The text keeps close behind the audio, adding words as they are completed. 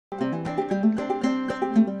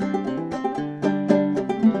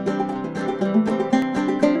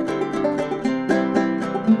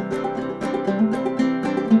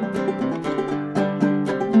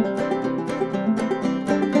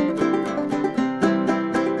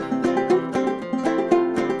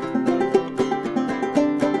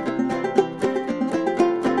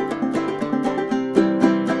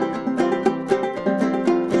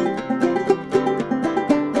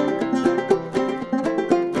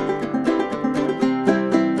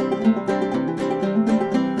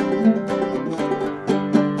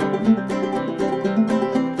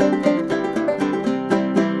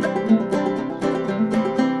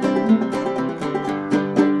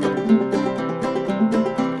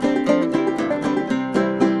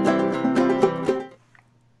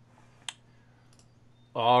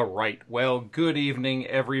right. Well, good evening,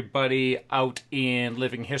 everybody out in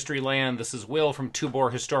Living History Land. This is Will from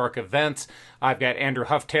Tuebor Historic Events. I've got Andrew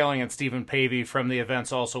Hufftailing and Stephen Pavey from the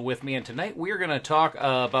events also with me. And tonight we're going to talk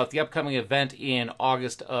about the upcoming event in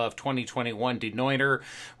August of 2021, Neuner,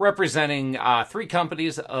 representing three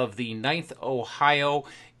companies of the 9th Ohio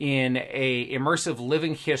in a immersive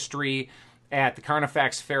living history at the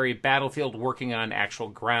Carnifax Ferry battlefield, working on actual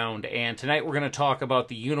ground. And tonight we're going to talk about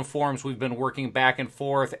the uniforms. We've been working back and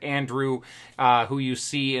forth. Andrew, who you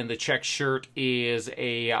see in the check shirt, is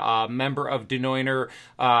a member of Neuner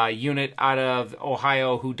unit out of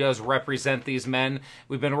Ohio who does represent these men.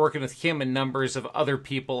 We've been working with him and numbers of other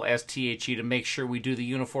people as THE to make sure we do the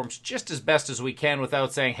uniforms just as best as we can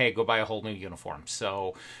without saying, hey, go buy a whole new uniform.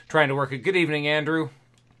 So trying to work it. Good evening, Andrew.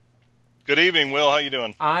 Good evening, Will. How you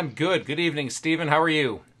doing? I'm good. Good evening, Stephen. How are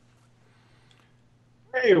you?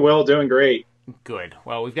 Hey, Will. Doing great. Good.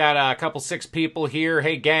 Well, we've got a couple 6 people here.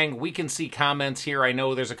 Hey, gang, we can see comments here. I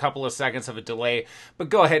know there's a couple of seconds of a delay, but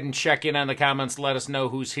go ahead and check in on the comments. Let us know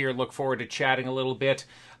who's here. Look forward to chatting a little bit.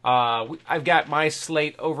 I've got my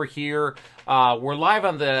slate over here. We're live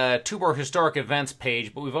on the Tuebor Historic Events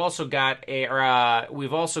page, but we've also got a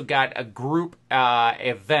group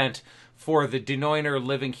event for the Neuner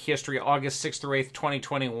Living History, August 6th through 8th,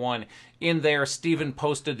 2021. In there, Stephen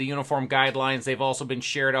posted the uniform guidelines. They've also been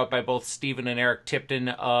shared out by both Stephen and Eric Tipton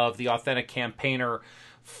of the Authentic Campaigner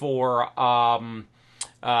for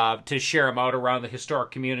to share them out around the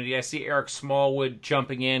historic community. I see Eric Smallwood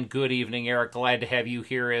jumping in. Good evening, Eric. Glad to have you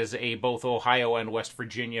here as a both Ohio and West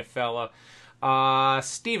Virginia fella.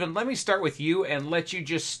 Stephen, let me start with you and let you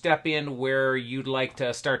just step in where you'd like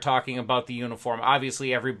to start talking about the uniform.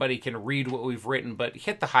 Obviously, everybody can read what we've written, but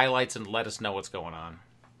hit the highlights and let us know what's going on.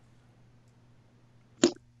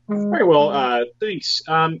 All right, well, thanks.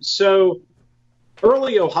 So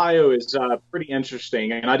early Ohio is pretty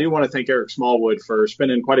interesting, and I do want to thank Eric Smallwood for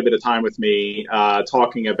spending quite a bit of time with me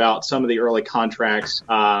talking about some of the early contracts,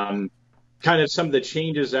 kind of some of the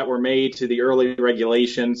changes that were made to the early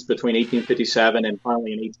regulations between 1857 and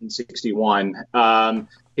finally in 1861.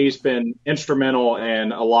 He's been instrumental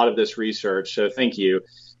in a lot of this research, so thank you.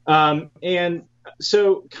 And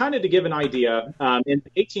so kind of to give an idea, in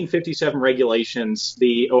 1857 regulations,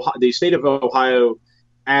 the state of Ohio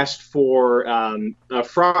asked for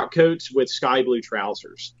frock coats with sky blue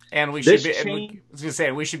trousers. And we should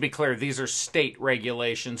we should be clear, these are state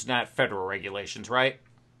regulations, not federal regulations, right?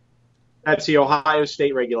 That's the Ohio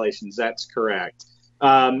state regulations. That's correct.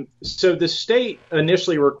 So the state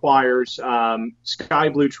initially requires sky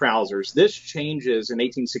blue trousers. This changes in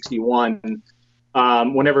 1861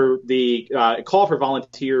 whenever the call for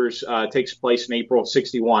volunteers takes place in April of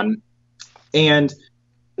 61. And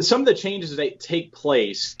some of the changes that take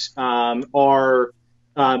place are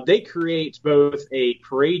they create both a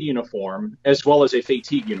parade uniform as well as a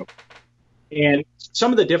fatigue uniform. And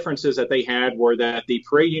some of the differences that they had were that the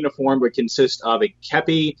parade uniform would consist of a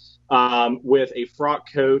kepi with a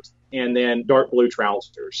frock coat and then dark blue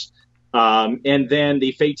trousers. And then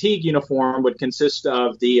the fatigue uniform would consist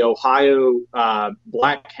of the Ohio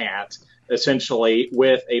black hat, essentially,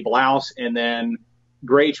 with a blouse and then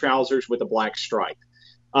gray trousers with a black stripe.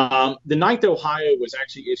 The 9th Ohio was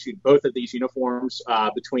actually issued both of these uniforms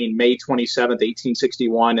between May 27th,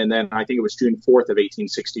 1861, and then I think it was June 4th of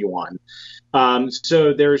 1861.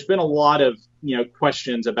 So there's been a lot of,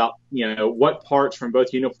 questions about, what parts from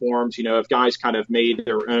both uniforms, if guys kind of made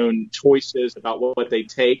their own choices about what they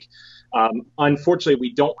take. Unfortunately,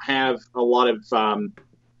 we don't have a lot of,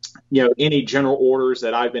 any general orders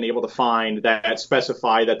that I've been able to find that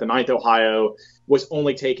specify that the 9th Ohio was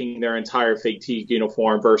only taking their entire fatigue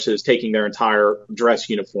uniform versus taking their entire dress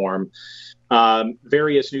uniform.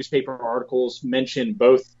 Various newspaper articles mention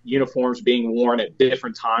both uniforms being worn at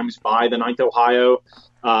different times by the 9th Ohio.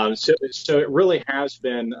 So it really has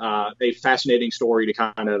been a fascinating story to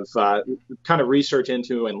kind of research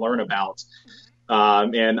into and learn about.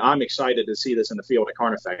 And I'm excited to see this in the field at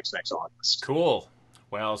Carnifax next August. Cool.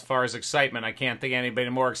 Well, as far as excitement, I can't think anybody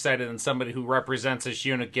more excited than somebody who represents this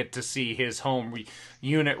unit get to see his home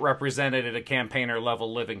unit represented at a campaigner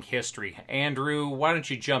level living history. Andrew, why don't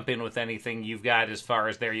you jump in with anything you've got as far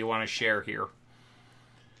as there you want to share here?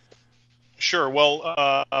 Sure.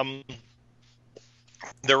 Well,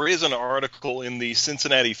 there is an article in the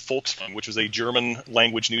Cincinnati Volksfront, which was a German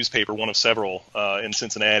language newspaper, one of several in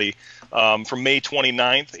Cincinnati, from May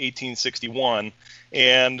 29th, 1861.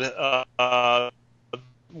 And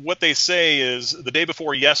what they say is the day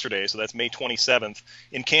before yesterday, so that's May 27th,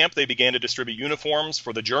 in camp they began to distribute uniforms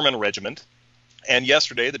for the German regiment, and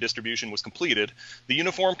yesterday the distribution was completed. The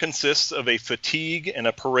uniform consists of a fatigue and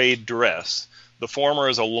a parade dress. The former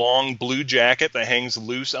is a long blue jacket that hangs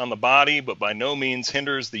loose on the body, but by no means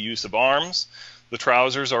hinders the use of arms. The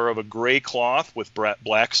trousers are of a gray cloth with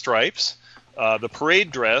black stripes. The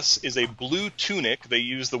parade dress is a blue tunic. They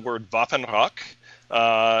use the word Waffenrock,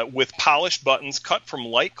 with polished buttons cut from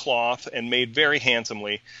light cloth and made very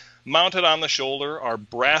handsomely. Mounted on the shoulder are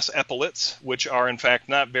brass epaulets, which are in fact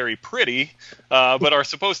not very pretty, but are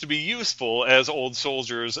supposed to be useful, as old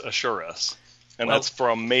soldiers assure us. And that's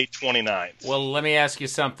from May 29th. Well, let me ask you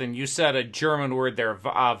something. You said a German word there,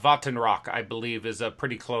 Waffenrock, I believe, is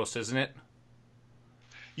pretty close, isn't it?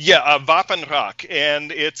 Yeah, Waffenrock,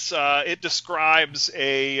 and it describes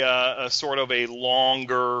a sort of a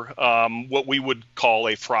longer, what we would call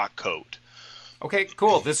a frock coat. Okay,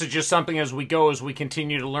 cool. This is just something as we go, as we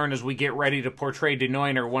continue to learn, as we get ready to portray De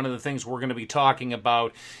Neuner. One of the things we're going to be talking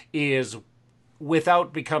about is,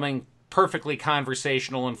 without becoming perfectly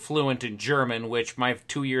conversational and fluent in German, which my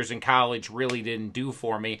 2 years in college really didn't do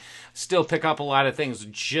for me, still pick up a lot of things.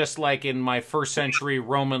 Just like in my first century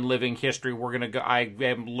Roman living history, I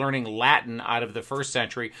am learning Latin out of the first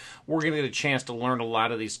century. We're going to get a chance to learn a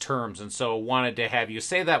lot of these terms, and so wanted to have you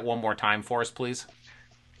say that one more time for us, please.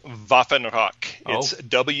 Waffenrock. It's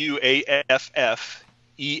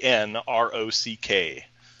Waffenrock.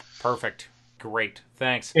 Perfect. Great.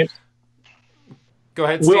 Thanks. Go Go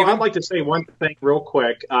ahead, Will, Stephen. I'd like to say one thing real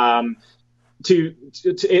quick. May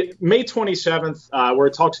 27th, where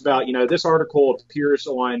it talks about, this article appears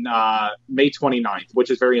on May 29th, which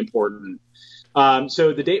is very important.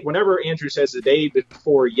 So the date, whenever Andrew says the day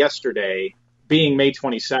before yesterday, being May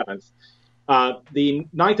 27th, the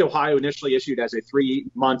 9th Ohio initially issued as a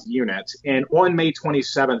 3-month unit, and on May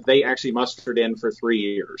 27th, they actually mustered in for 3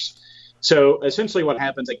 years. So essentially what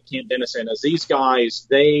happens at Camp Dennison is these guys,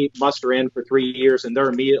 they muster in for 3 years, and they're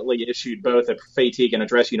immediately issued both a fatigue and a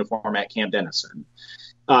dress uniform at Camp Dennison.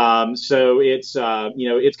 So it's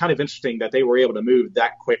kind of interesting that they were able to move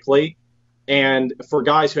that quickly. And for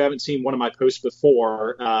guys who haven't seen one of my posts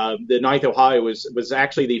before, the 9th Ohio was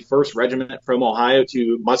actually the first regiment from Ohio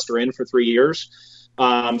to muster in for 3 years.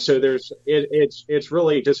 So it's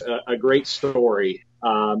really just a great story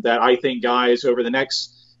that I think guys over the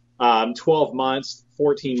next 12 months,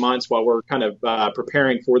 14 months, while we're kind of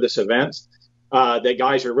preparing for this event, that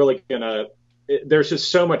guys are really going to – there's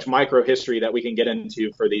just so much micro history that we can get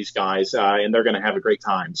into for these guys, and they're going to have a great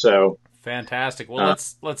time. So – Fantastic. Well,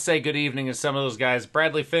 let's say good evening to some of those guys.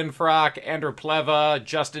 Bradley Finfrock, Andrew Pleva,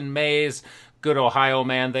 Justin Mays, good Ohio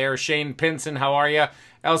man there. Shane Pinson, how are you?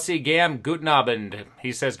 LC Gam, guten Abend.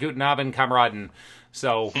 He says guten Abend, Kameraden.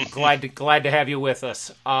 So glad to have you with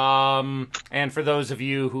us. And for those of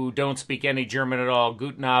you who don't speak any German at all,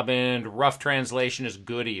 guten Abend, rough translation is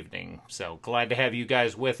good evening. So glad to have you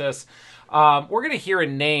guys with us. We're going to hear a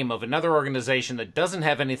name of another organization that doesn't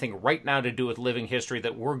have anything right now to do with living history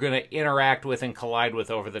that we're going to interact with and collide with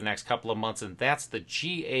over the next couple of months, and that's the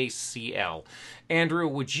GACL. Andrew,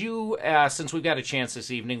 would you, since we've got a chance this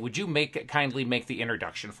evening, would you kindly make the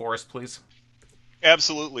introduction for us, please?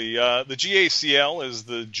 Absolutely. The GACL is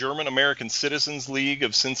the German American Citizens League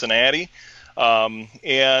of Cincinnati.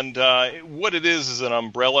 And what it is an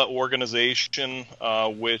umbrella organization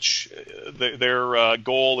which their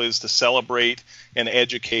goal is to celebrate and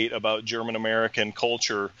educate about German American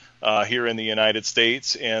culture here in the United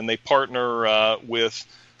States. And they partner with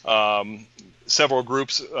several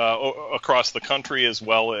groups across the country as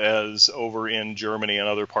well as over in Germany and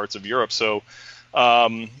other parts of Europe. So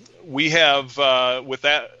we have, with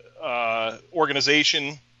that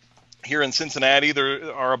organization here in Cincinnati,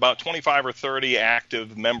 there are about 25 or 30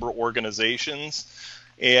 active member organizations.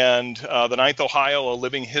 And the 9th Ohio, A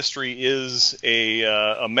Living History, is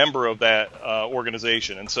a member of that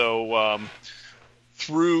organization. And so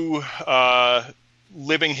through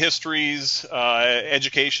living histories,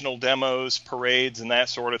 educational demos, parades, and that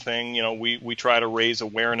sort of thing, we try to raise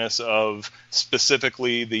awareness of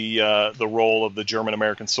specifically the role of the German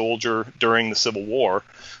American soldier during the Civil War,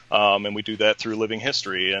 and we do that through living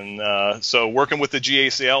history. And so, working with the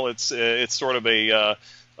GACL, it's sort of a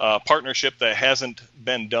partnership that hasn't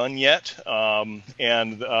been done yet,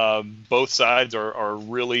 and both sides are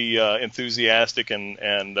really enthusiastic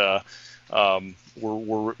and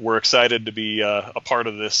we're excited to be a part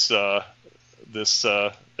of this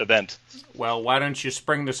event. Well, why don't you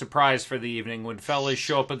spring the surprise for the evening when fellas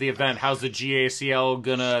show up at the event? How's the GACL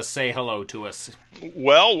gonna say hello to us?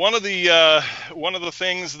 Well, one of the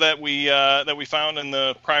things that we found in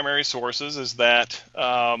the primary sources is that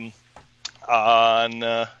now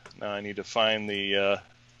I need to find the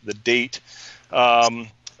date on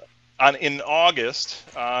August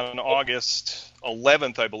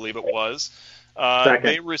 11th, I believe it was.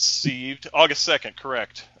 They received August 2nd,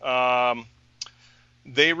 correct.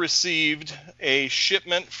 They received a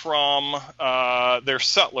shipment from their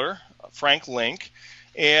sutler, Frank Link,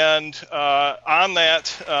 and on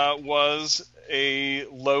that was a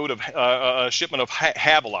load of a shipment of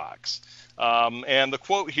havelocks. And the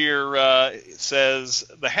quote here says,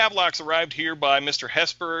 "The havelocks arrived here by Mr.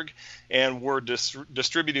 Hesburgh and were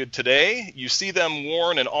distributed today. You see them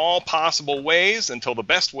worn in all possible ways until the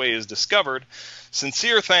best way is discovered.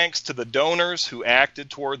 Sincere thanks to the donors who acted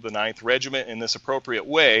toward the 9th Regiment in this appropriate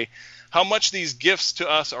way. How much these gifts to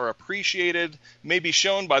us are appreciated may be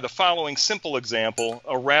shown by the following simple example.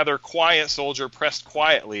 A rather quiet soldier pressed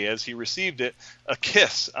quietly as he received it a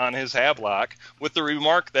kiss on his havelock with the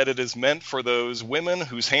remark that it is meant for those women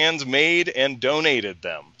whose hands made and donated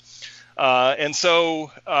them." And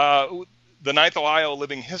so the 9th Ohio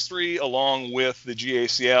Living History, along with the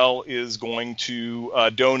GACL, is going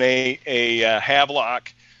to donate a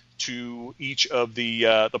havelock to each of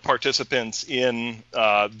the participants in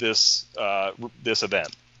this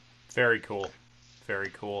event. Very cool.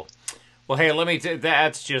 Very cool. Well, hey,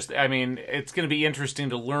 that's just, I mean, it's going to be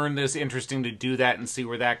interesting to learn this, interesting to do that and see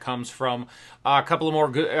where that comes from. A couple of more,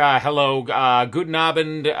 hello, guten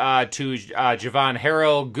Abend to Javon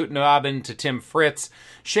Harrell, guten Abend to Tim Fritz.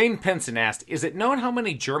 Shane Pinson asked, is it known how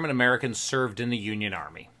many German Americans served in the Union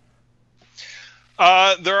Army?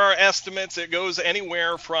 There are estimates. It goes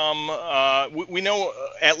anywhere from, we know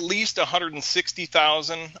at least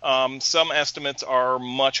 160,000. Some estimates are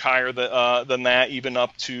much higher than that, even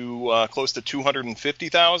up to close to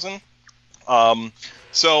 250,000.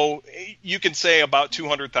 So you can say about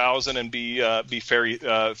 200,000 and be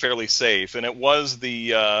fairly safe. And it was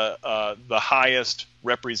the highest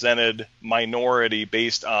represented minority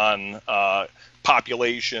based on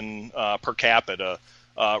population per capita.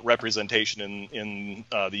 Representation in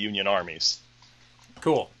the Union armies.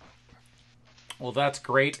 Cool. Well, that's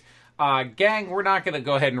great. Gang, we're not going to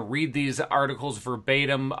go ahead and read these articles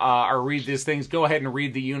verbatim or read these things. Go ahead and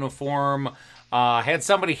read the uniform. Had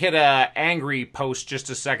somebody hit a angry post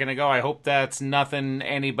just a second ago. I hope that's nothing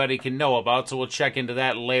anybody can know about, so we'll check into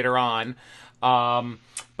that later on.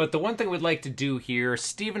 But the one thing we'd like to do here,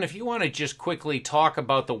 Stephen, if you want to just quickly talk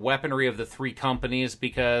about the weaponry of the three companies,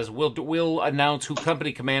 because we'll announce who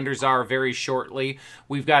company commanders are very shortly.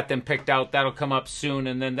 We've got them picked out. That'll come up soon,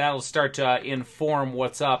 and then that'll start to inform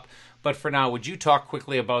what's up. But for now, would you talk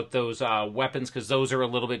quickly about those weapons, because those are a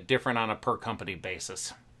little bit different on a per-company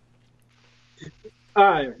basis?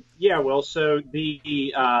 Yeah, well, so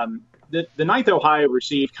the 9th Ohio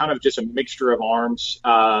received kind of just a mixture of arms.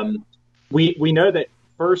 We know that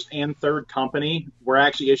 1st and 3rd Company were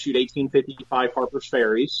actually issued 1855 Harper's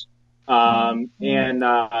Ferries, and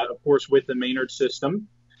of course with the Maynard system.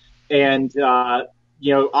 And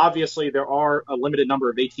obviously there are a limited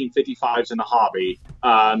number of 1855s in the hobby,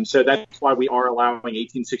 so that's why we are allowing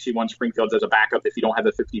 1861 Springfields as a backup if you don't have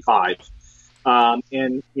the 55.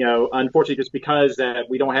 And unfortunately, just because that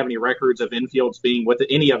we don't have any records of infields being with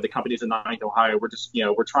any of the companies in 9th Ohio, we're just,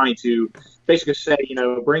 we're trying to basically say,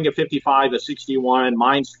 bring a 55, a 61,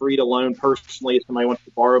 mine's free to loan personally if somebody wants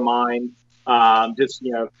to borrow mine.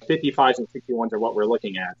 55s and 61s are what we're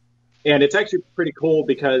looking at. And it's actually pretty cool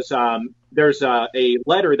because there's a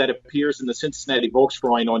letter that appears in the Cincinnati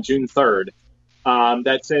Volksfreund on June 3rd.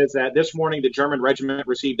 That says that this morning the German regiment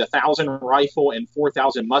received 1,000 rifle and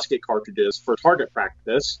 4,000 musket cartridges for target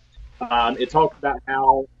practice. It talks about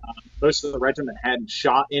how most of the regiment hadn't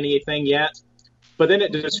shot anything yet, but then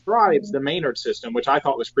it describes the Maynard system, which I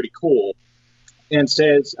thought was pretty cool, and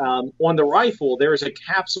says on the rifle there is a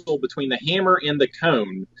capsule between the hammer and the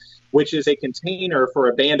cone, which is a container for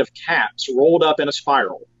a band of caps rolled up in a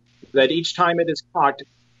spiral, that each time it is cocked,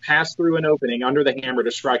 pass through an opening under the hammer to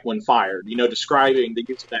strike when fired, describing the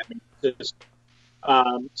use of that system.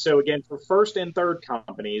 So again, for 1st and 3rd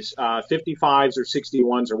companies, 55s or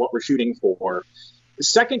 61s are what we're shooting for. The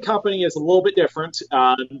 2nd Company is a little bit different.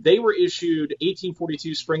 They were issued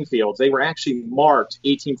 1842 Springfields. They were actually marked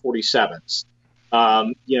 1847s.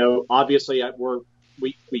 Obviously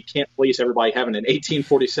we can't police everybody having an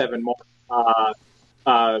 1847 mark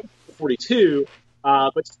 42.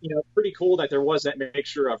 But pretty cool that there was that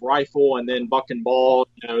mixture of rifle and then buck and ball.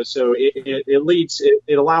 So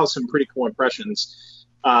it allows some pretty cool impressions.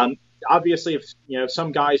 Obviously, if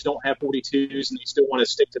some guys don't have 42s and they still want to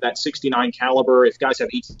stick to that 69 caliber, if guys have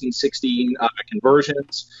 1816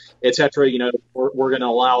 conversions, etc., we're going to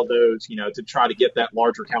allow those, to try to get that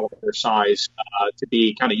larger caliber size to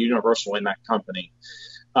be kind of universal in that company.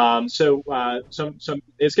 So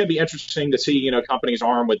it's going to be interesting to see, companies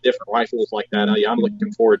armed with different rifles like that. I'm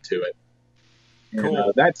looking forward to it.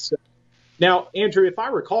 Cool. And, Now, Andrew, if I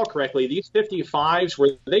recall correctly, these 55s, were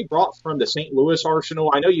they brought from the St. Louis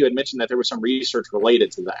Arsenal? I know you had mentioned that there was some research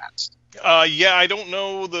related to that. Yeah, I don't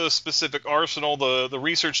know the specific arsenal. The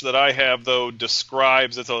research that I have, though,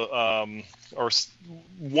 describes one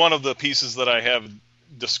of the pieces that I have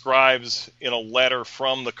describes in a letter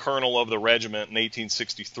from the colonel of the regiment in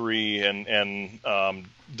 1863, and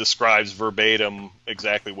describes verbatim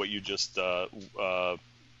exactly what you just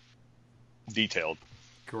detailed.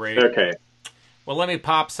 Great. Okay. Well, let me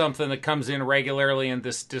pop something that comes in regularly in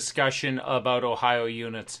this discussion about Ohio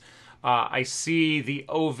units. I see the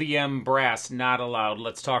OVM brass not allowed.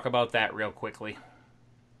 Let's talk about that real quickly.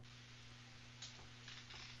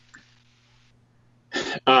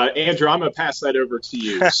 Andrew, I'm going to pass that over to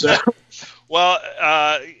you. So. Well,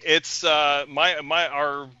 it's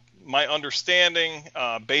my understanding,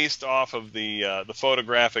 based off of the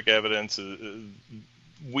photographic evidence.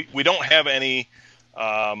 We don't have any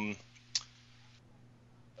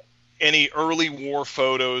early war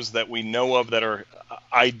photos that we know of that are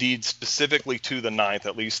ID'd specifically to the 9th,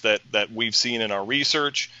 at least that we've seen in our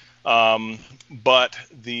research. But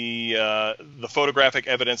the photographic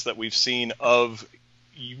evidence that we've seen of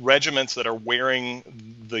regiments that are wearing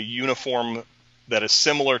the uniform that is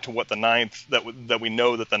similar to what the 9th, that we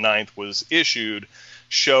know that the 9th was issued,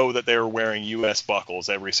 show that they were wearing U.S. buckles,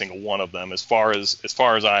 every single one of them, as far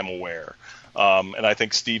as I'm aware. And I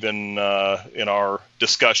think, Stephen, in our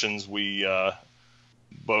discussions, we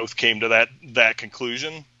both came to that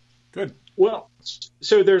conclusion. Good. Well,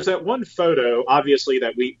 so there's that one photo, obviously,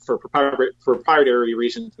 that we, for proprietary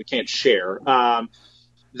reasons, we can't share.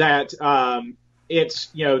 It's,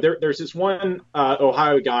 there's this one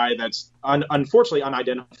Ohio guy that's unfortunately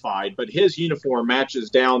unidentified, but his uniform matches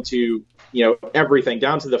down to, everything,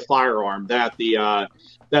 down to the firearm that the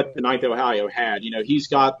 9th Ohio had. He's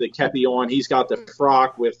got the kepi on, he's got the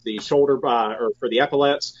frock with the shoulder or for the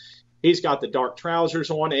epaulets, he's got the dark trousers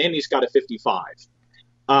on, and he's got a 55.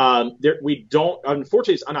 We don't,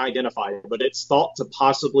 unfortunately, it's unidentified, but it's thought to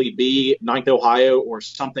possibly be 9th Ohio or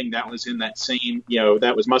something that was in that same,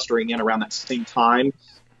 that was mustering in around that same time.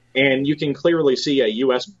 And you can clearly see a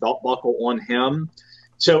U.S. belt buckle on him.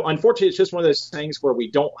 So unfortunately, it's just one of those things where we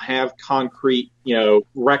don't have concrete,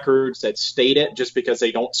 records that state it, just because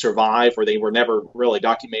they don't survive or they were never really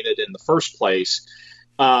documented in the first place.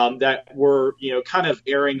 That were, kind of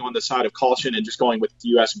erring on the side of caution and just going with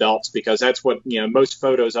U.S. belts, because that's what, most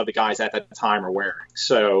photos of the guys at that time are wearing.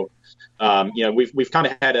 So, we've kind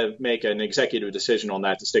of had to make an executive decision on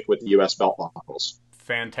that to stick with the U.S. belt buckles.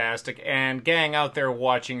 Fantastic. And gang out there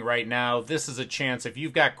watching right now, this is a chance. If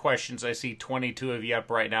you've got questions, I see 22 of you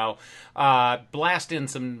up right now. Blast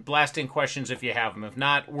in questions if you have them. If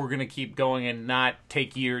not, we're going to keep going and not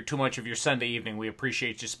take too much of your Sunday evening. We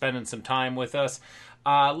appreciate you spending some time with us.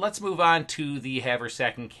 Let's move on to the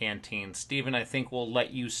Haversack and Canteen. Stephen, I think we'll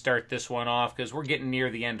let you start this one off because we're getting near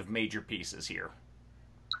the end of major pieces here.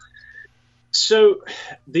 So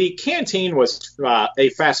the canteen was a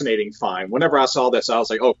fascinating find. Whenever I saw this, I was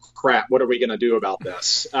like, oh, crap, what are we going to do about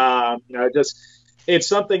this? It's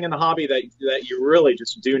something in the hobby that you really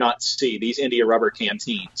just do not see, these India rubber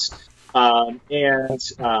canteens. I'm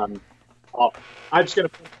just going to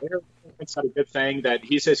put there. It's not a good thing that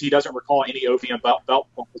he says he doesn't recall any OVM belt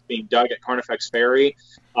buckles being dug at Carnifax Ferry.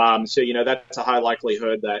 So, that's a high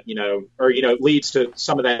likelihood that, leads to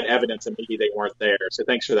some of that evidence and maybe they weren't there. So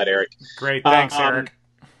thanks for that, Eric. Great. Thanks, Eric.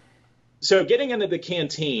 So getting into the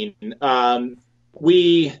canteen,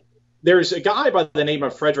 there's a guy by the name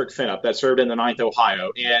of Frederick Finnup that served in the 9th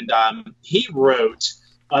Ohio, and he wrote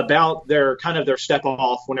about their step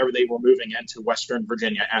off whenever they were moving into Western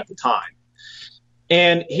Virginia at the time.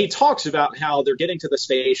 And he talks about how they're getting to the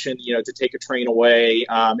station, to take a train away.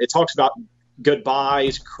 It talks about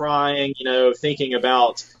goodbyes, crying, thinking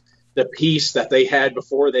about the peace that they had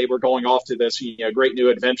before they were going off to this, great new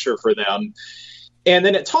adventure for them. And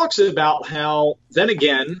then it talks about how, then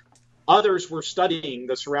again, others were studying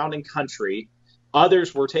the surrounding country.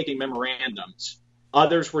 Others were taking memorandums.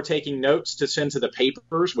 Others were taking notes to send to the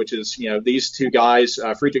papers, which is, these two guys,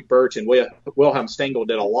 Friedrich Birch and Wilhelm Stengel,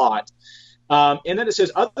 did a lot. And then it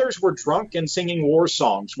says others were drunk and singing war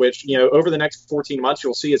songs, which, over the next 14 months,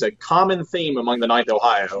 you'll see is a common theme among the 9th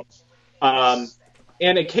Ohio.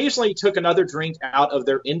 And occasionally took another drink out of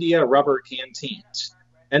their India rubber canteens.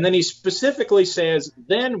 And then he specifically says,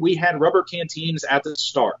 then we had rubber canteens at the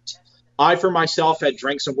start. I, for myself, had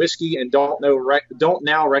drank some whiskey and don't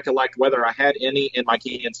now recollect whether I had any in my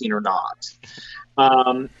canteen or not.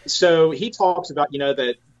 So he talks about,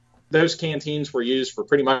 that those canteens were used for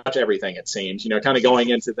pretty much everything, it seems, kind of going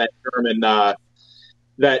into that German,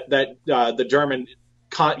 the German,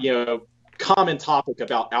 common topic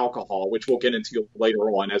about alcohol, which we'll get into later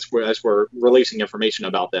on as we're releasing information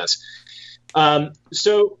about this.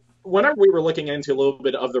 So whenever we were looking into a little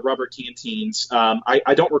bit of the rubber canteens,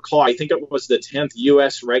 I don't recall. I think it was the 10th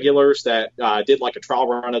U.S. regulars that did like a trial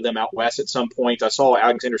run of them out west at some point. I saw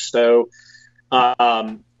Alexander Stowe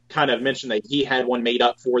kind of mentioned that he had one made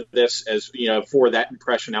up for this, as for that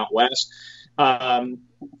impression out west.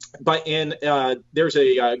 But there's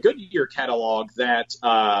a Goodyear catalog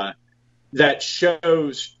that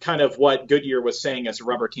shows kind of what Goodyear was saying as a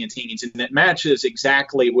rubber canteens, and it matches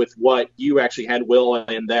exactly with what you actually had, Will,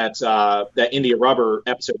 in that India Rubber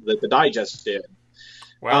episode that the Digest did.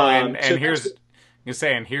 Well,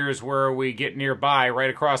 and here's where we get nearby,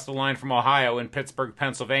 right across the line from Ohio in Pittsburgh,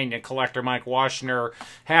 Pennsylvania. Collector Mike Washner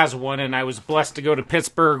has one, and I was blessed to go to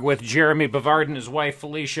Pittsburgh with Jeremy Bavard and his wife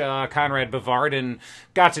Felicia Conrad Bavard, and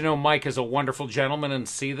got to know Mike as a wonderful gentleman and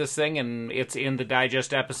see this thing, and it's in the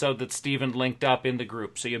Digest episode that Stephen linked up in the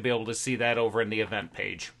group, so you'll be able to see that over in the event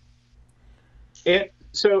page. And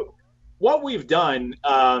so what we've done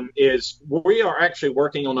is we are actually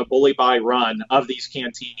working on a bully buy run of these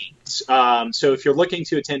canteens. So if you're looking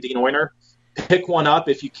to attend Neuner, pick one up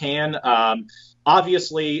if you can.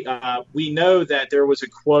 Obviously, we know that there was a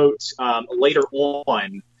quote later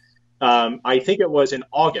on, I think it was in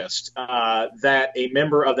August, that a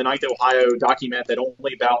member of the 9th Ohio document that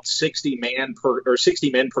only about 60 men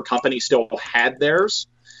per company still had theirs.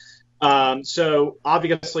 So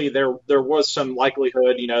obviously there was some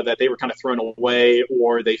likelihood, that they were kind of thrown away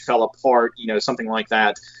or they fell apart, something like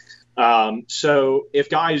that. So if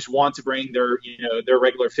guys want to bring their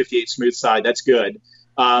regular 58 smooth side, that's good.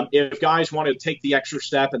 If guys want to take the extra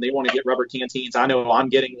step and they want to get rubber canteens, I know I'm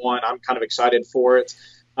getting one. I'm kind of excited for it.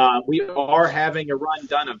 We are having a run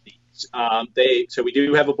done of these. So we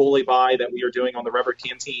do have a bully buy that we are doing on the rubber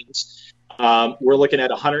canteens. We're looking at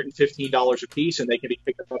 $115 a piece, and they can be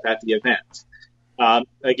picked up at the event.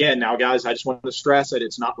 Again, now, guys, I just want to stress that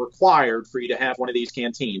it's not required for you to have one of these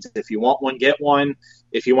canteens. If you want one, get one.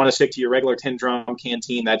 If you want to stick to your regular 10-drum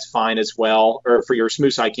canteen, that's fine as well. Or for your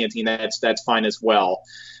smooth side canteen, that's fine as well.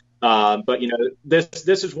 But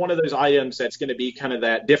this is one of those items that's going to be kind of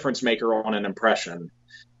that difference maker on an impression.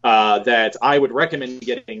 That I would recommend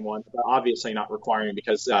getting one, but obviously not requiring,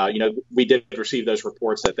 because we did receive those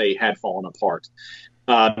reports that they had fallen apart.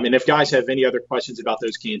 And if guys have any other questions about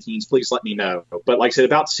those canteens, please let me know. But like I said,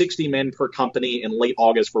 about 60 men per company in late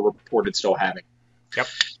August were reported still having. Yep.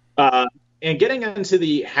 And getting into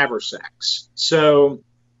the haversacks. So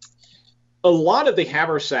a lot of the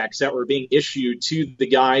haversacks that were being issued to the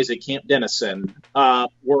guys at Camp Dennison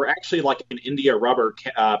were actually like an India Rubber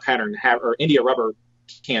pattern, or India Rubber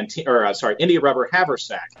India Rubber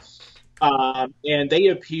haversack. And they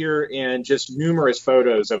appear in just numerous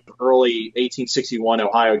photos of early 1861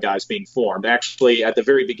 Ohio guys being formed. Actually, at the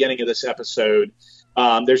very beginning of this episode,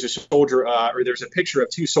 there's a picture of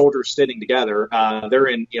two soldiers sitting together. They're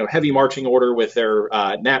in heavy marching order with their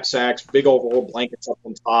knapsacks, big overall blankets up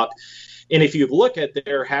on top. And if you look at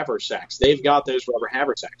their haversacks, they've got those rubber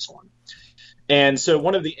haversacks on. And so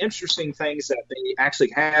one of the interesting things that they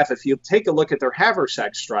actually have, if you take a look at their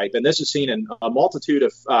haversack stripe, and this is seen in a multitude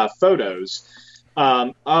of photos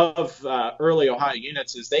of early Ohio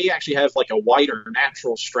units, is they actually have like a white or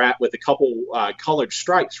natural strap with a couple colored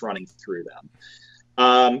stripes running through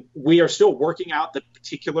them. We are still working out the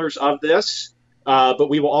particulars of this, but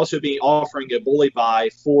we will also be offering a bully buy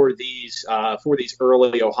for these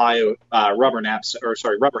early Ohio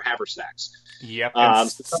rubber haversacks. Yep. And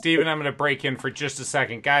Stephen, I'm going to break in for just a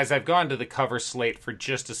second. Guys, I've gone to the cover slate for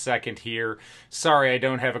just a second here. Sorry I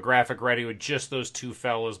don't have a graphic ready with just those two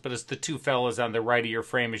fellas, but it's the two fellas on the right of your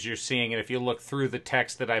frame as you're seeing. And if you look through the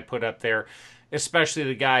text that I put up there, especially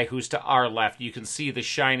the guy who's to our left, you can see the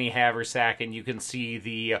shiny haversack, and you can see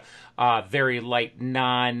the very light,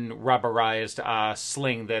 non-rubberized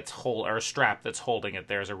sling strap that's holding it.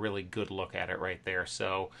 There's a really good look at it right there.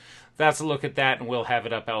 So that's a look at that, and we'll have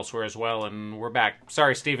it up elsewhere as well. And we're back.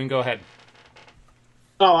 Sorry, Stephen, go ahead.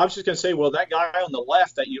 Oh, I was just going to say, well, that guy on the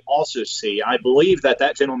left that you also see, I believe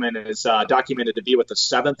that gentleman is documented to be with the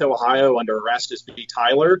 7th Ohio under Erastus B.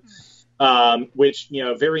 Tyler. Which,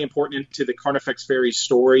 very important to the Carnifax Ferry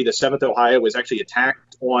story. The 7th Ohio was actually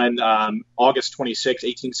attacked on August 26,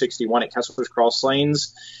 1861 at Kessler's Cross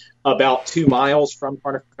Lanes, about 2 miles from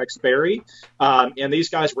Carnifax Ferry. And these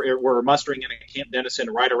guys were mustering in at Camp Dennison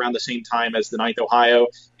right around the same time as the 9th Ohio,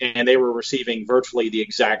 and they were receiving virtually the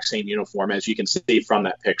exact same uniform, as you can see from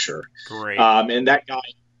that picture. Great. And that guy,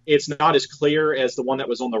 it's not as clear as the one that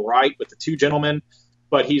was on the right with the two gentlemen,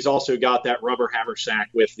 but he's also got that rubber haversack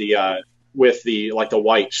with the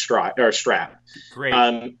white strap. Great.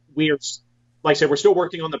 like I said, we're still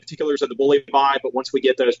working on the particulars of the bully buy, but once we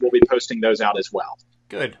get those, we'll be posting those out as well.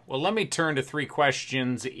 Good. Well, let me turn to 3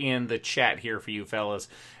 questions in the chat here for you fellas.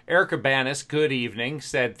 Eric Urbanis, good evening,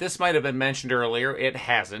 said, this might have been mentioned earlier. It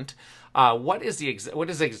hasn't. What is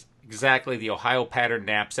exactly the Ohio pattern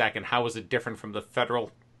knapsack, and how is it different from the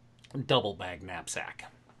federal double bag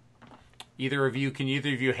knapsack? Can either of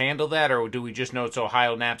you handle that, or do we just know it's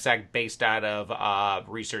Ohio knapsack based out of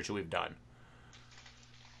research we've done?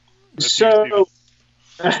 So,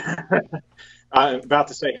 I'm about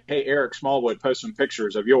to say, hey, Eric Smallwood, post some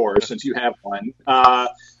pictures of yours since you have one.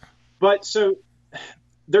 But so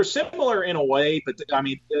they're similar in a way, but I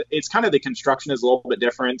mean, it's kind of the construction is a little bit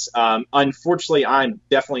different. Unfortunately, I'm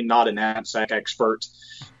definitely not a knapsack expert.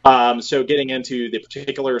 So getting into the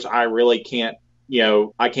particulars, I really can't,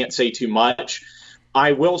 I can't say too much.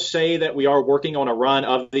 I will say that we are working on a run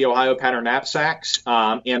of the Ohio pattern knapsacks,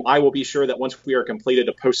 and I will be sure that once we are completed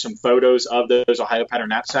to post some photos of those Ohio pattern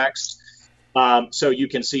knapsacks, so you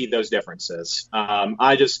can see those differences.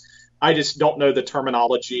 I just don't know the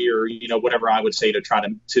terminology or whatever I would say to try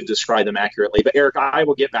to describe them accurately. But Eric, I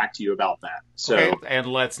will get back to you about that. So, okay, and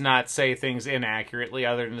let's not say things inaccurately,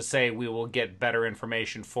 other than to say we will get better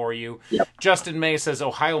information for you. Yep. Justin May says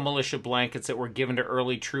Ohio militia blankets that were given to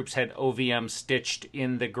early troops had OVM stitched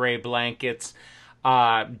in the gray blankets.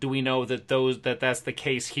 Do we know that that's the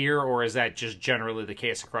case here, or is that just generally the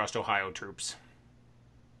case across Ohio troops?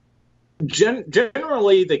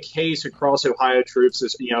 Generally, the case across Ohio troops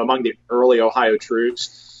is, among the early Ohio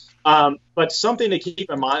troops. But something to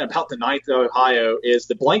keep in mind about the 9th Ohio is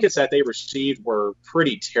the blankets that they received were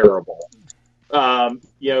pretty terrible. All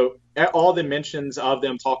the mentions of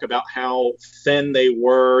them talk about how thin they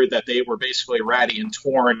were, that they were basically ratty and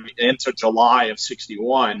torn into July of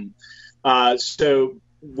 '61. So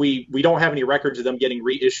we don't have any records of them getting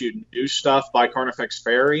reissued new stuff by Carnifax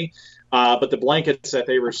Ferry. But the blankets that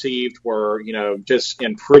they received were, just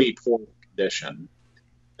in pretty poor condition.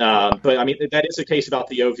 But I mean, that is the case about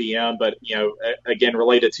the OVM, but, again,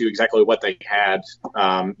 related to exactly what they had,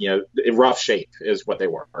 in rough shape is what they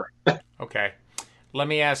were. Okay. Let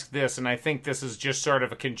me ask this, and I think this is just sort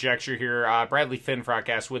of a conjecture here. Bradley Finfrock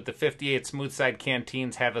asked, would the 58 smooth-side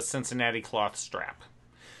canteens have a Cincinnati cloth strap?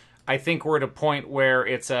 I think we're at a point where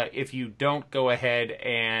it's if you don't go ahead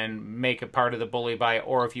and make a part of the bully buy,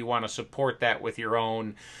 or if you want to support that with your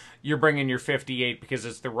own, you're bringing your 58 because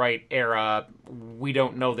it's the right era. We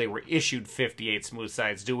don't know they were issued 58 smooth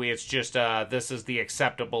sides, do we? It's just this is the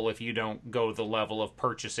acceptable if you don't go the level of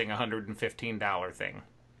purchasing a $115 thing.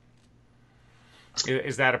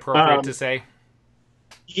 Is that appropriate to say?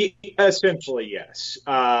 Essentially, yes.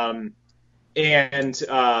 And I'm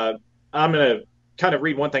going to kind of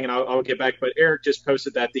read one thing and I'll get back, but Eric just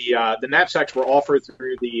posted that the knapsacks were offered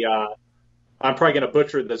through the I'm probably going to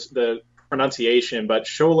butcher the pronunciation, but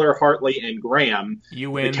Scholler, Hartley, and Graham,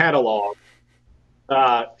 the catalog.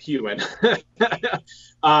 Hewen.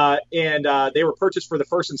 And they were purchased for the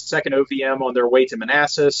 1st and 2nd OVM on their way to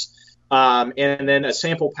Manassas. And then a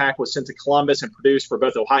sample pack was sent to Columbus and produced for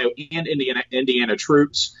both Ohio and Indiana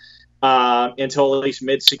troops until at least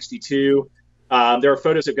mid-'62. There are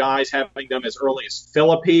photos of guys having them as early as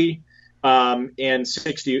Philippi in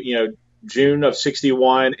June of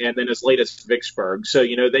 '61, and then as late as Vicksburg. So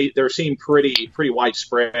they're seen pretty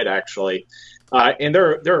widespread actually, and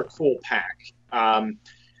they're a cool pack.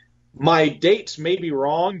 My dates may be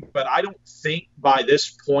wrong, but I don't think by this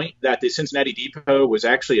point that the Cincinnati Depot was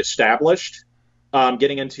actually established.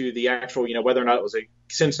 Getting into the actual, whether or not it was a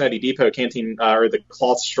Cincinnati Depot canteen or the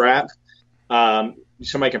cloth strap.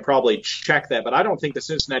 Somebody can probably check that, but I don't think the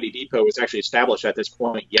Cincinnati Depot was actually established at this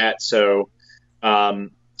point yet. So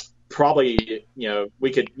probably,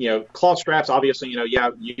 we could, cloth straps, obviously,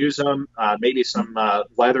 use them, maybe some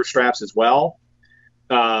leather straps as well.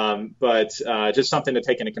 But just something to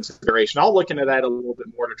take into consideration. I'll look into that a little bit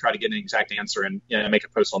more to try to get an exact answer and make a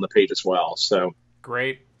post on the page as well. So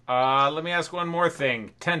great. Let me ask one more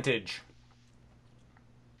thing. Tentage.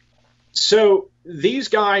 So these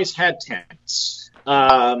guys had tents.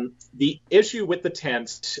 The issue with the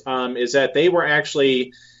tents is that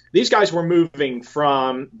these guys were moving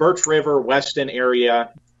from Birch River, Weston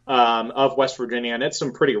area of West Virginia, and it's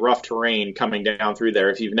some pretty rough terrain coming down through there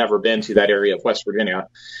if you've never been to that area of West Virginia.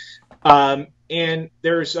 And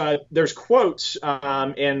there's quotes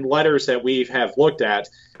and letters that we have looked at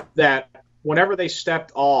that whenever they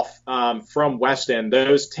stepped off from Weston,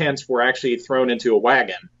 those tents were actually thrown into a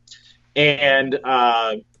wagon. And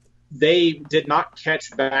they did not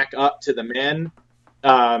catch back up to the men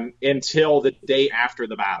until the day after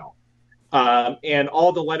the battle. And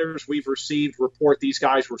all the letters we've received report these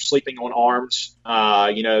guys were sleeping on arms.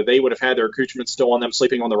 They would have had their accoutrements still on them,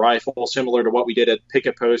 sleeping on the rifle, similar to what we did at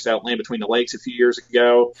Picket Post out Land Between the Lakes a few years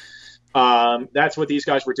ago. That's what these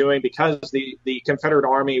guys were doing because the Confederate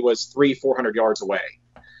Army was 300-400 yards away.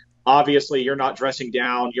 Obviously, you're not dressing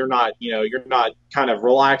down. You're not kind of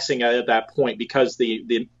relaxing at that point because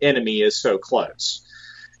the enemy is so close.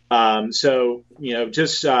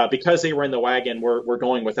 Just because they were in the wagon, we're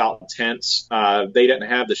going without tents. They didn't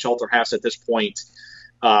have the shelter house at this point.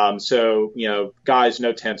 Guys,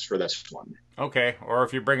 no tents for this one. Okay, or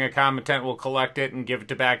if you bring a common tent, we'll collect it and give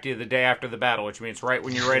it back to you the day after the battle, which means right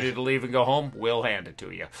when you're ready to leave and go home, we'll hand it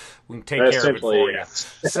to you. We can take care of it for you.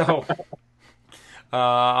 So,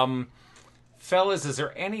 fellas, is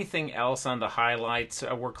there anything else on the highlights?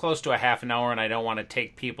 We're close to a half an hour, and I don't want to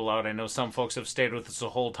take people out. I know some folks have stayed with us the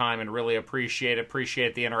whole time and really appreciate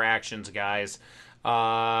the interactions, guys.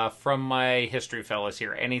 From my history fellas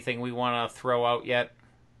here, anything we want to throw out yet?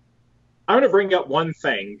 I'm going to bring up one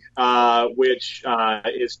thing, which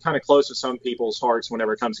is kind of close to some people's hearts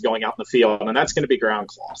whenever it comes to going out in the field, and that's going to be ground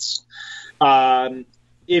cloths.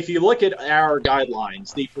 If you look at our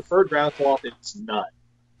guidelines, the preferred ground cloth is none,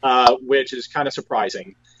 which is kind of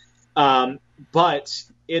surprising. But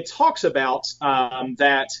it talks about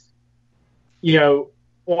that,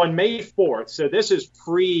 on May 4th, so this is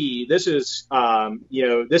pre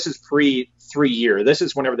 3 year. This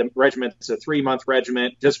is whenever the regiment is a 3-month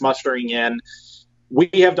regiment, just mustering in. We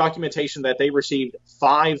have documentation that they received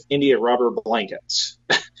 5 India rubber blankets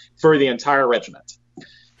for the entire regiment.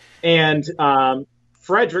 And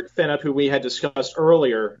Frederick Finnip, who we had discussed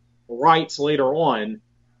earlier, writes later on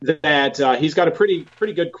that he's got a pretty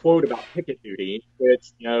good quote about picket duty,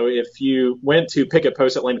 which, if you went to picket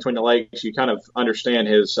post at Land Between the Lakes, you kind of understand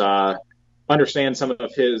some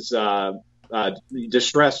of his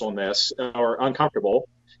distress on this, or uncomfortable,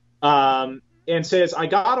 and says, I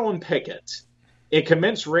got on picket. It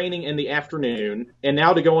commenced raining in the afternoon, and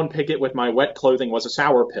now to go on picket with my wet clothing was a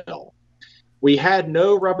sour pill. We had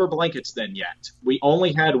no rubber blankets then yet. We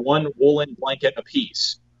only had one woolen blanket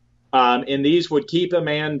apiece. And these would keep a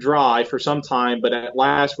man dry for some time, but at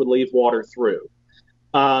last would leave water through.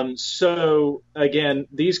 So, again,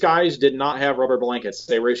 these guys did not have rubber blankets.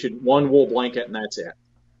 They were issued one wool blanket, and that's it.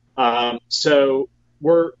 So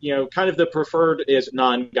we're, kind of the preferred is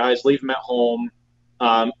none. Guys, leave them at home.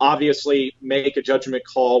 Obviously, make a judgment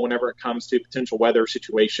call whenever it comes to potential weather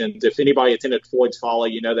situations. If anybody attended Floyd's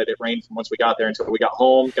Folly, you know that it rained from once we got there until we got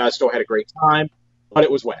home. Guys still had a great time, but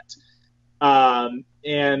it was wet.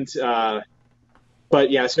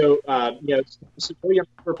 Civilian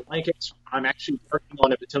rubber blankets. I'm actually working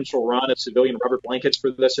on a potential run of civilian rubber blankets for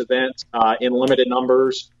this event in limited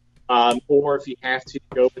numbers. Or if you have to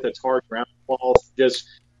go with a tarred ground cloth, just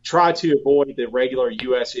try to avoid the regular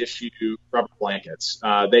U.S. issue rubber blankets.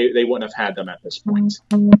 They wouldn't have had them at this point.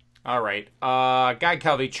 All right. Guy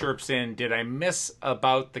Calvi chirps in, did I miss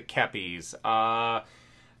about the keppies?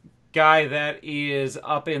 Guy, that is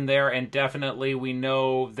up in there, and definitely we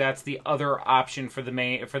know that's the other option for the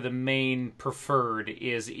main preferred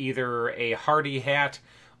is either a hardy hat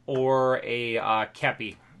or a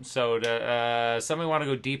kepi. So, somebody want to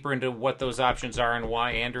go deeper into what those options are and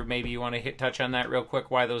why? Andrew, maybe you want to touch on that real quick,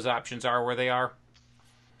 why those options are where they are?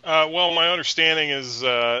 Well, my understanding is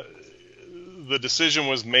the decision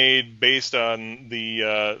was made based on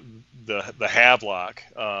the Havelock.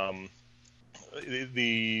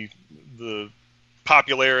 The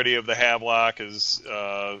popularity of the Havelock is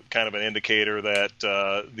kind of an indicator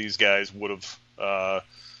that these guys would have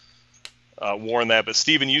worn that. But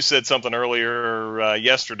Stephen, you said something earlier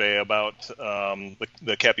yesterday about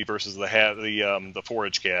the kepi versus the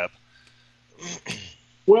forage cap.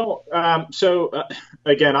 Well,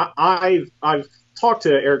 again, I've talked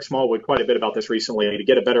to Eric Smallwood quite a bit about this recently to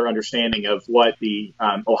get a better understanding of what the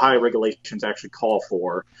Ohio regulations actually call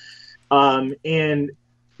for.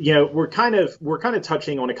 We're kind of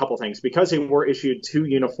touching on a couple things because they were issued 2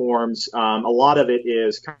 uniforms. A lot of it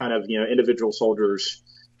is kind of individual soldiers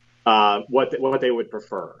what they would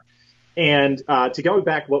prefer. And to go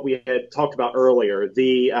back what we had talked about earlier,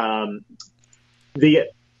 the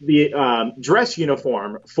dress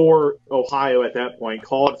uniform for Ohio at that point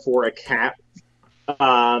called for a cap,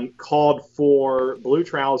 called for blue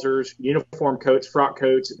trousers, uniform coats, frock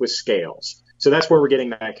coats with scales. So that's where we're getting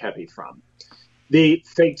that kepi from. The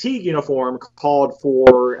fatigue uniform called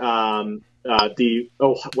for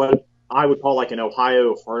what I would call like an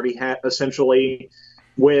Ohio hardy hat, essentially,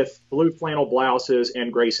 with blue flannel blouses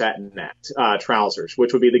and gray satin net trousers,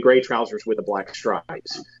 which would be the gray trousers with the black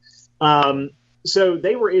stripes. So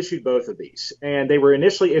they were issued both of these, and they were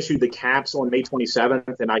initially issued the caps on May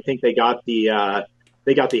 27th, and I think they got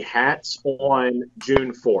the hats on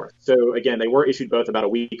June 4th. So again, they were issued both about a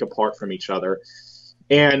week apart from each other.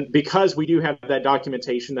 And because we do have that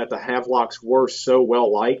documentation that the Havelocks were so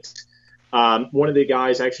well liked, one of the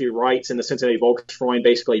guys actually writes in the Cincinnati Volksfreund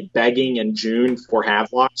basically begging in June for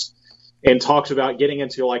Havelocks and talks about getting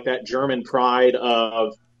into like that German pride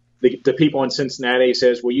of the people in Cincinnati. He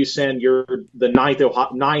says, will you send the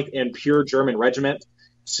ninth and pure German regiment,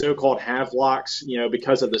 so-called Havelocks,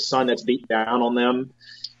 because of the sun that's beat down on them.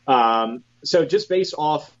 So just based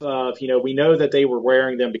off of, we know that they were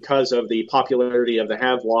wearing them because of the popularity of the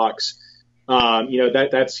Havelocks. And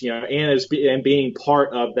being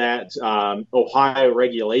part of that Ohio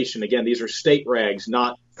regulation. Again, these are state regs,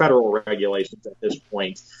 not federal regulations at this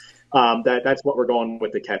point. That's what we're going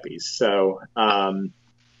with the Keppies. So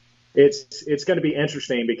it's going to be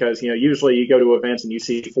interesting because usually you go to events and you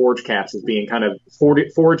see forge caps as being kind of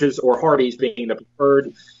forges or Hardys being the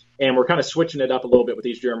preferred. And we're kind of switching it up a little bit with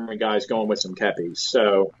these German guys going with some Keppies.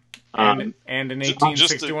 So, and an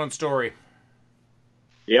 1861 story.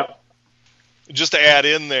 Yep. Just to add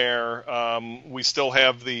in there, we still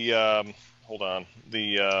have the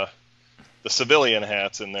civilian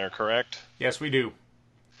hats in there, correct? Yes, we do.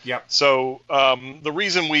 Yep. So the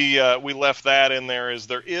reason we left that in there is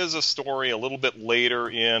there is a story a little bit later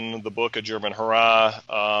in the book of German Hurrah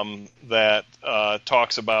that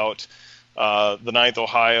talks about the 9th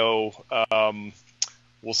Ohio,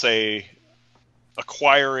 we'll say,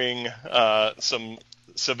 acquiring some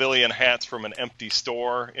civilian hats from an empty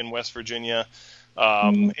store in West Virginia.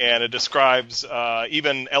 And it describes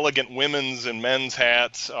even elegant women's and men's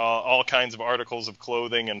hats, all kinds of articles of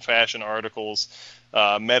clothing and fashion articles,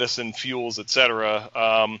 medicine, fuels,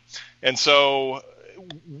 etc. And so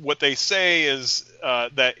what they say is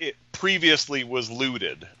that it previously was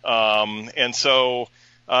looted. And so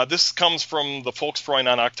this comes from the Volksfreund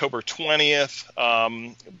on October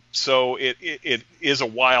 20th. So it is a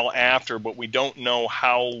while after, but we don't know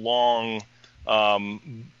how long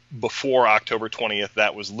before October 20th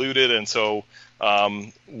that was looted. And so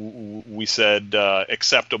we said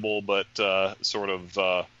acceptable, but sort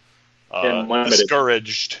of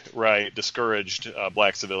discouraged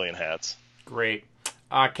black civilian hats. Great.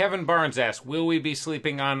 Kevin Barnes asks, will we be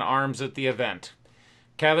sleeping on arms at the event?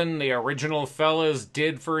 Kevin, the original fellas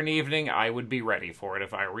did for an evening. I would be ready for it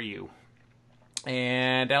if I were you.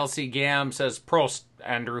 And Elsie Gam says, Prost,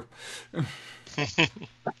 Andrew.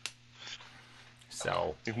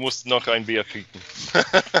 So. Ich muss noch ein Bier trinken.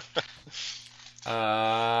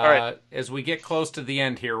 All right. As we get close to the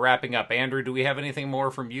end here, wrapping up, Andrew, do we have anything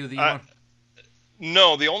more from you that you want?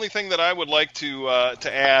 No, the only thing that I would like to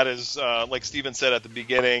add is, like Stephen said at the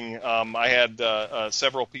beginning, I had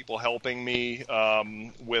several people helping me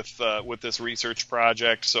with this research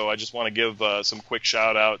project, so I just want to give some quick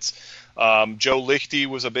shout outs. Joe Lichty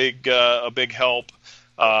was a big help.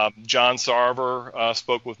 John Sarver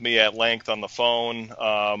spoke with me at length on the phone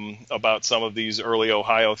about some of these early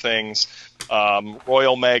Ohio things.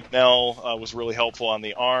 Royal Magnell was really helpful on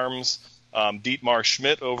the arms. Dietmar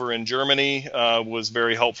Schmidt over in Germany was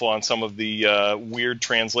very helpful on some of the weird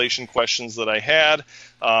translation questions that I had.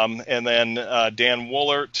 And then Dan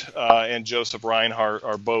Woolert and Joseph Reinhardt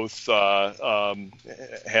are both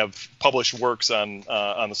have published works on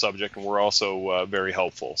the subject, and were also very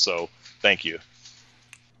helpful. So thank you.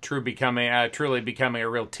 Truly becoming a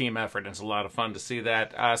real team effort. It's a lot of fun to see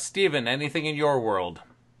that. Stephen, anything in your world?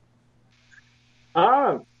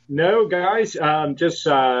 No, guys.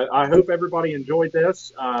 I hope everybody enjoyed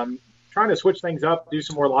this. Trying to switch things up, do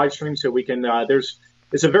some more live streams so we can.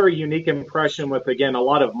 It's a very unique impression with, again, a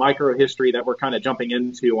lot of micro history that we're kind of jumping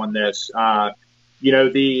into on this. The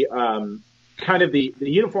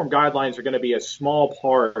uniform guidelines are going to be a small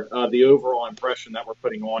part of the overall impression that we're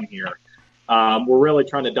putting on here. We're really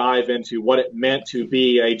trying to dive into what it meant to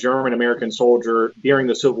be a German-American soldier during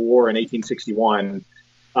the Civil War in 1861.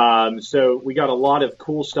 So we got a lot of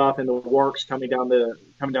cool stuff in the works coming down the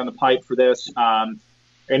pipe for this. And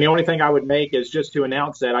the only thing I would make is just to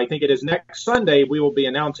announce that I think it is next Sunday we will be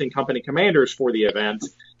announcing company commanders for the event.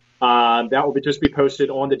 That will just be posted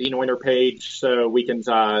on the Neuner page, so we can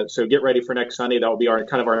so get ready for next Sunday. That will be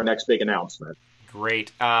our next big announcement.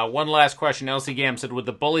 Great. One last question. Elsie Gam said, would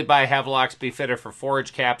the Bully by Havelocks be fitted for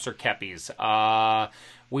forage caps or keppies?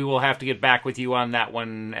 We will have to get back with you on that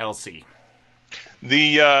one, Elsie.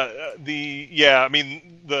 The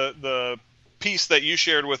piece that you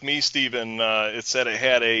shared with me, Stephen, it said it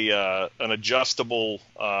had an adjustable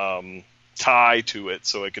tie to it,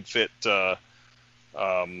 so it could fit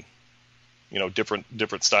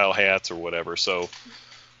different style hats or whatever. So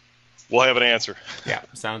we'll have an answer. Yeah,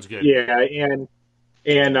 sounds good. Yeah,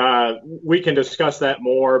 and we can discuss that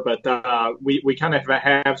more, but we kind of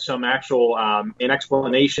have some actual an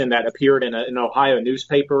explanation that appeared in an Ohio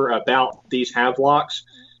newspaper about these Havelocks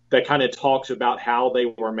that kind of talks about how they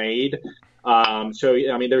were made. So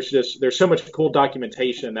I mean, there's so much cool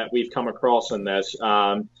documentation that we've come across in this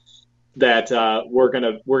that we're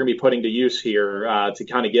gonna be putting to use here to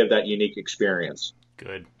kind of give that unique experience.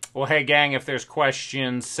 Good. Well, hey, gang, if there's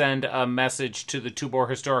questions, send a message to the Tuebor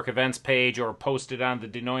Historic Events page or post it on the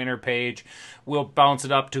Neuner page. We'll bounce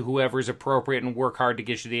it up to whoever's appropriate and work hard to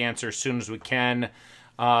get you the answer as soon as we can.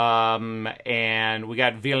 And we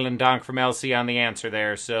got Vielen Dank from LC on the answer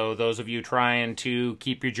there. So those of you trying to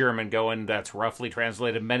keep your German going, that's roughly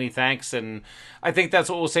translated. Many thanks. And I think that's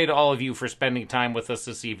what we'll say to all of you for spending time with us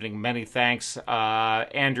this evening. Many thanks.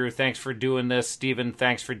 Andrew, thanks for doing this. Stephen,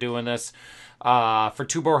 thanks for doing this. For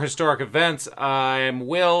Tuebor Historic Events, I'm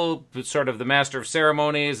Will, sort of the master of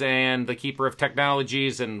ceremonies and the keeper of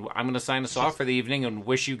technologies, and I'm going to sign us off for the evening and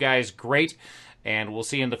wish you guys great, and we'll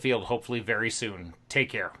see you in the field hopefully very soon.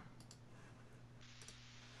 Take care.